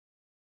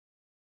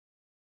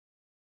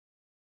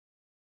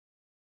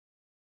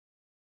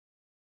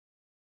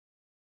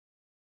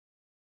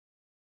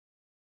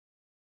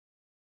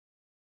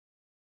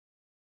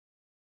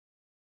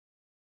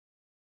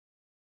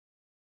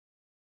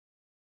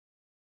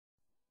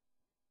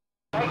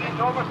Higgins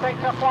almost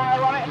takes a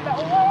flyer on it. And the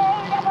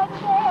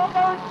ball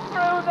goes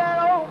through there.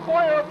 Oh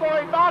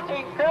boy,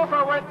 Martyn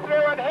Cooper went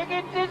through and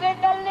Higgins is in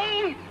the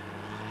lead.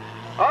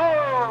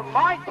 Oh,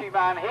 mighty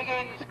man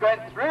Higgins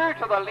went through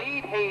to the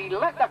lead. He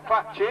let the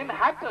clutch in,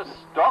 had to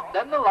stop,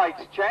 then the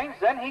lights changed,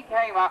 then he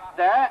came up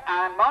there,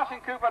 and Martyn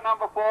Cooper,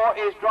 number 4,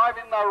 is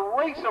driving the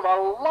race of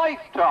a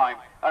lifetime.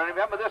 And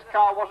remember, this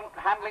car wasn't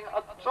handling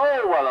so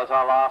well as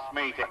our last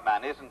meeting,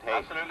 man, isn't he?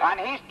 Absolutely. And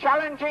he's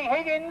challenging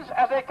Higgins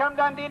as they come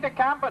down into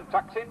camp and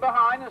tucks in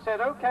behind and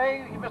said,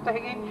 okay, Mr.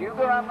 Higgins, you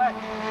go around there.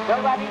 So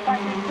that in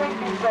fact is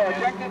Jenkins there.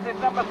 Jenkins is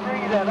number 3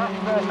 there.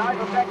 That's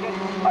Nigel Jenkins.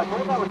 I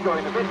thought that was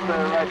going a bit,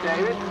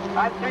 David.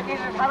 And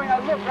Jenkins is having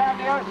a look round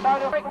the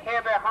outside of it.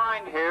 Here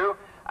behind you.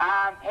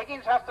 And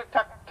Higgins has to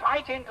tuck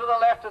tight into the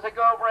left as they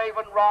go over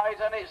Avon Rise,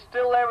 and it's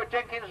still there with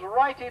Jenkins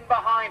right in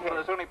behind him.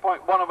 There's only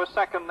 0.1 of a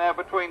second there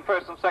between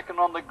first and second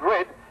on the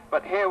grid,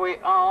 but here we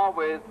are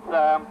with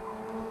the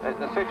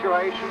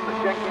situation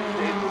that Jenkins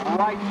is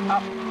right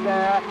up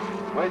there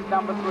with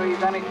number 3,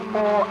 then it's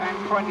 4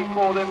 and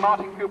 24, then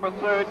Martyn Cooper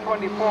 3rd,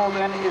 24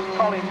 then is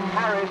Colin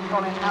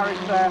Harris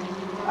there,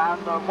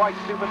 and the white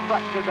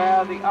superstructure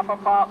there, the upper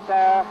part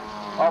there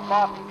of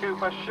Martyn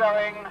Cooper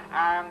showing,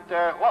 and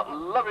what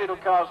lovely little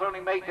cars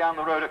only made down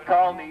the road at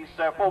Carlney's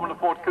Formula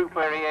Ford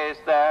Cooper. He is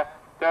there,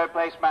 3rd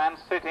place man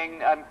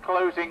sitting and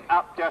closing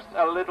up just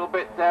a little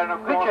bit there, and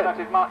of course that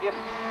is Yes?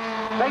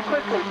 Very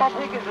quickly, Bob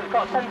Higgins has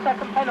got a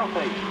 10-second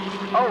penalty.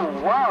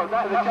 Oh wow,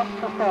 that For the jump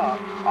to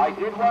start. I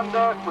did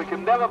wonder, we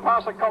can never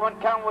pass a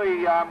comment, can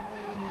we,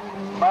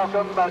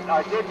 Malcolm, but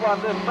I did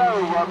wonder.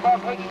 So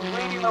Bob Higgins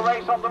leading the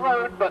race on the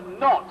road, but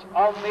not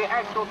on the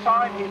actual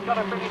time. He's got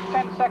to finish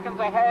 10 seconds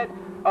ahead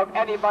of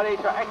anybody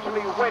to actually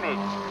win it.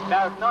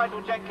 Now, if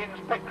Nigel Jenkins'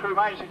 pit crew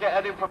managed to get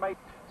that information.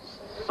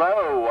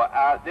 So,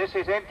 this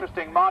is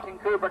interesting. Martyn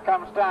Cooper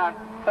comes down,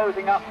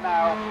 closing up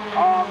now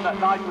on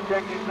Nigel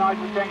Jenkins.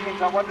 Nigel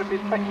Jenkins, I wonder if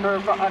his pit crew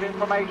have got that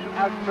information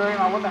out to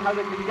him. I wonder how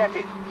they can get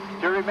it.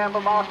 Do you remember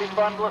Martin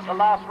Bundle at the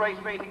last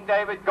race meeting,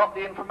 David, got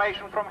the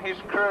information from his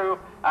crew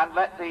and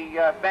let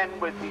the men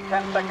with the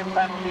 10-second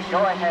penalty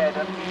go ahead,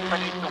 and he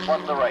finished and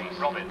won the race.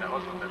 Robin, that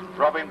wasn't it?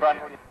 Robin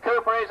Bundle.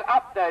 Cooper is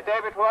up there.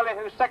 David Llewellyn,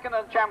 who's second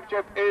in the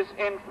championship, is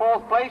in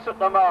 4th place at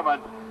the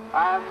moment.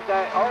 And,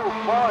 oh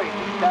boy,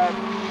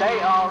 they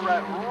are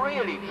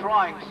really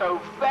trying so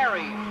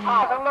very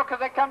hard. Have a look as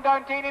they come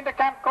down Dean into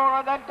Camp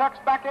Corner, then tucks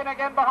back in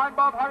again behind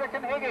Bob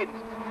Hurricane Higgins.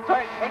 So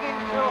it's Higgins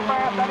still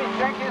first, then it's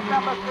Jenkins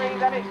number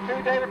 3, then it's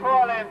 2 David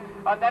Llewellyn,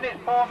 and then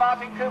it's 4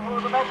 Martyn Cooper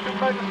with the Milton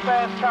Motor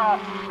Spares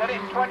car, then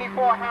it's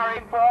 24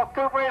 Harry, 4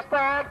 Cooper is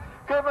 3rd.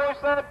 Cooper is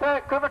third.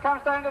 Cooper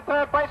comes down to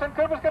 3rd place, and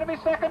Cooper's going to be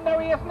 2nd. No,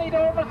 he isn't. He's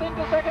almost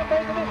into 2nd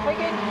place, and it's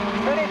Higgins.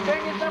 Then it's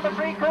Jenkins number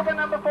 3, Cooper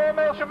number 4,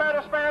 Milton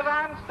Motor Spares,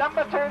 and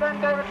number 2,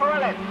 then David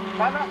Llewellyn.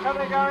 And that's how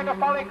they go into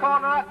Folly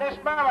Corner at this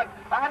moment.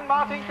 And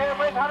Martyn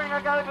Cooper is having a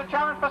go to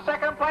challenge for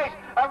 2nd place.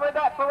 And with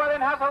that,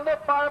 Llewellyn has a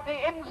lip fire up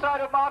the inside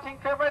of Martyn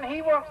Cooper, and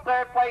he wants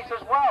 3rd place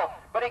as well.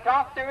 But he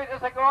can't do it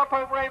as they go up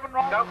over Avon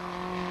Rise. Nope.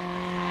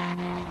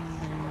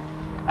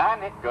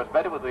 And it goes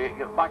better with the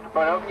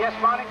microphone open. Yes,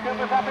 Martyn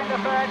Cooper's up into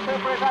 3rd.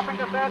 Cooper is up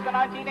into 3rd. The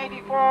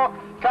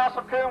 1984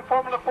 Castle Combe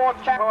Formula Ford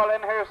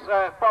champion, who's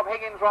Bob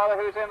Higgins, rather,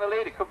 who's in the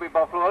lead. It could be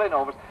Bob Llewellyn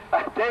almost.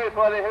 David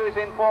Llewellyn, who's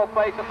in 4th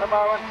place at the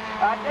moment.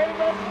 And David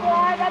goes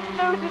wide and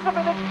loses a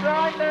bit of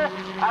time there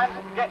and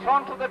gets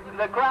onto the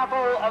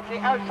gravel of the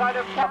outside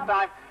of cap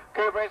time.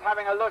 Cooper is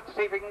having a look to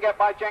see if he can get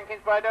by Jenkins,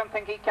 but I don't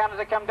think he can as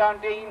they come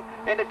down Dean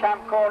into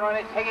Camp Corner, and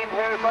it's Higgins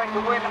who is going to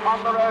win on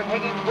the road.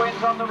 Higgins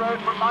wins on the road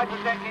from Nigel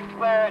Jenkins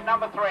there at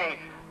number 3.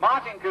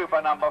 Martyn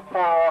Cooper number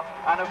 4,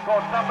 and of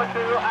course number 2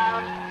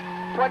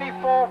 and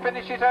 24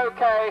 finishes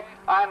okay,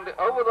 and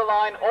over the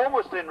line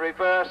almost in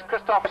reverse.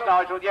 Christoph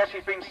Nigel, yes,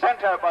 he's been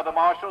sent out by the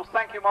marshals.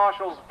 Thank you,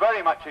 marshals,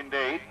 very much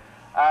indeed.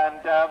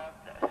 And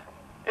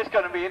it's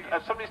going to be,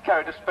 somebody's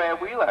carried a spare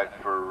wheel out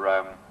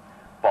for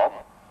Bob.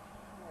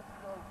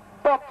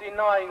 Bob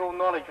denying all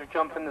knowledge of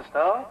jumping the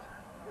start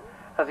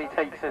as he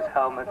takes his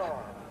helmet.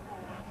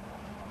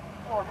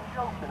 Oh, he's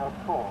joking, of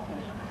course.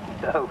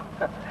 No.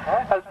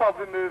 As Bob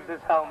removes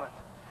his helmet,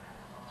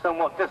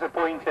 somewhat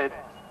disappointed. No,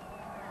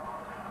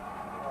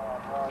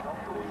 I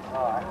don't believe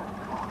that.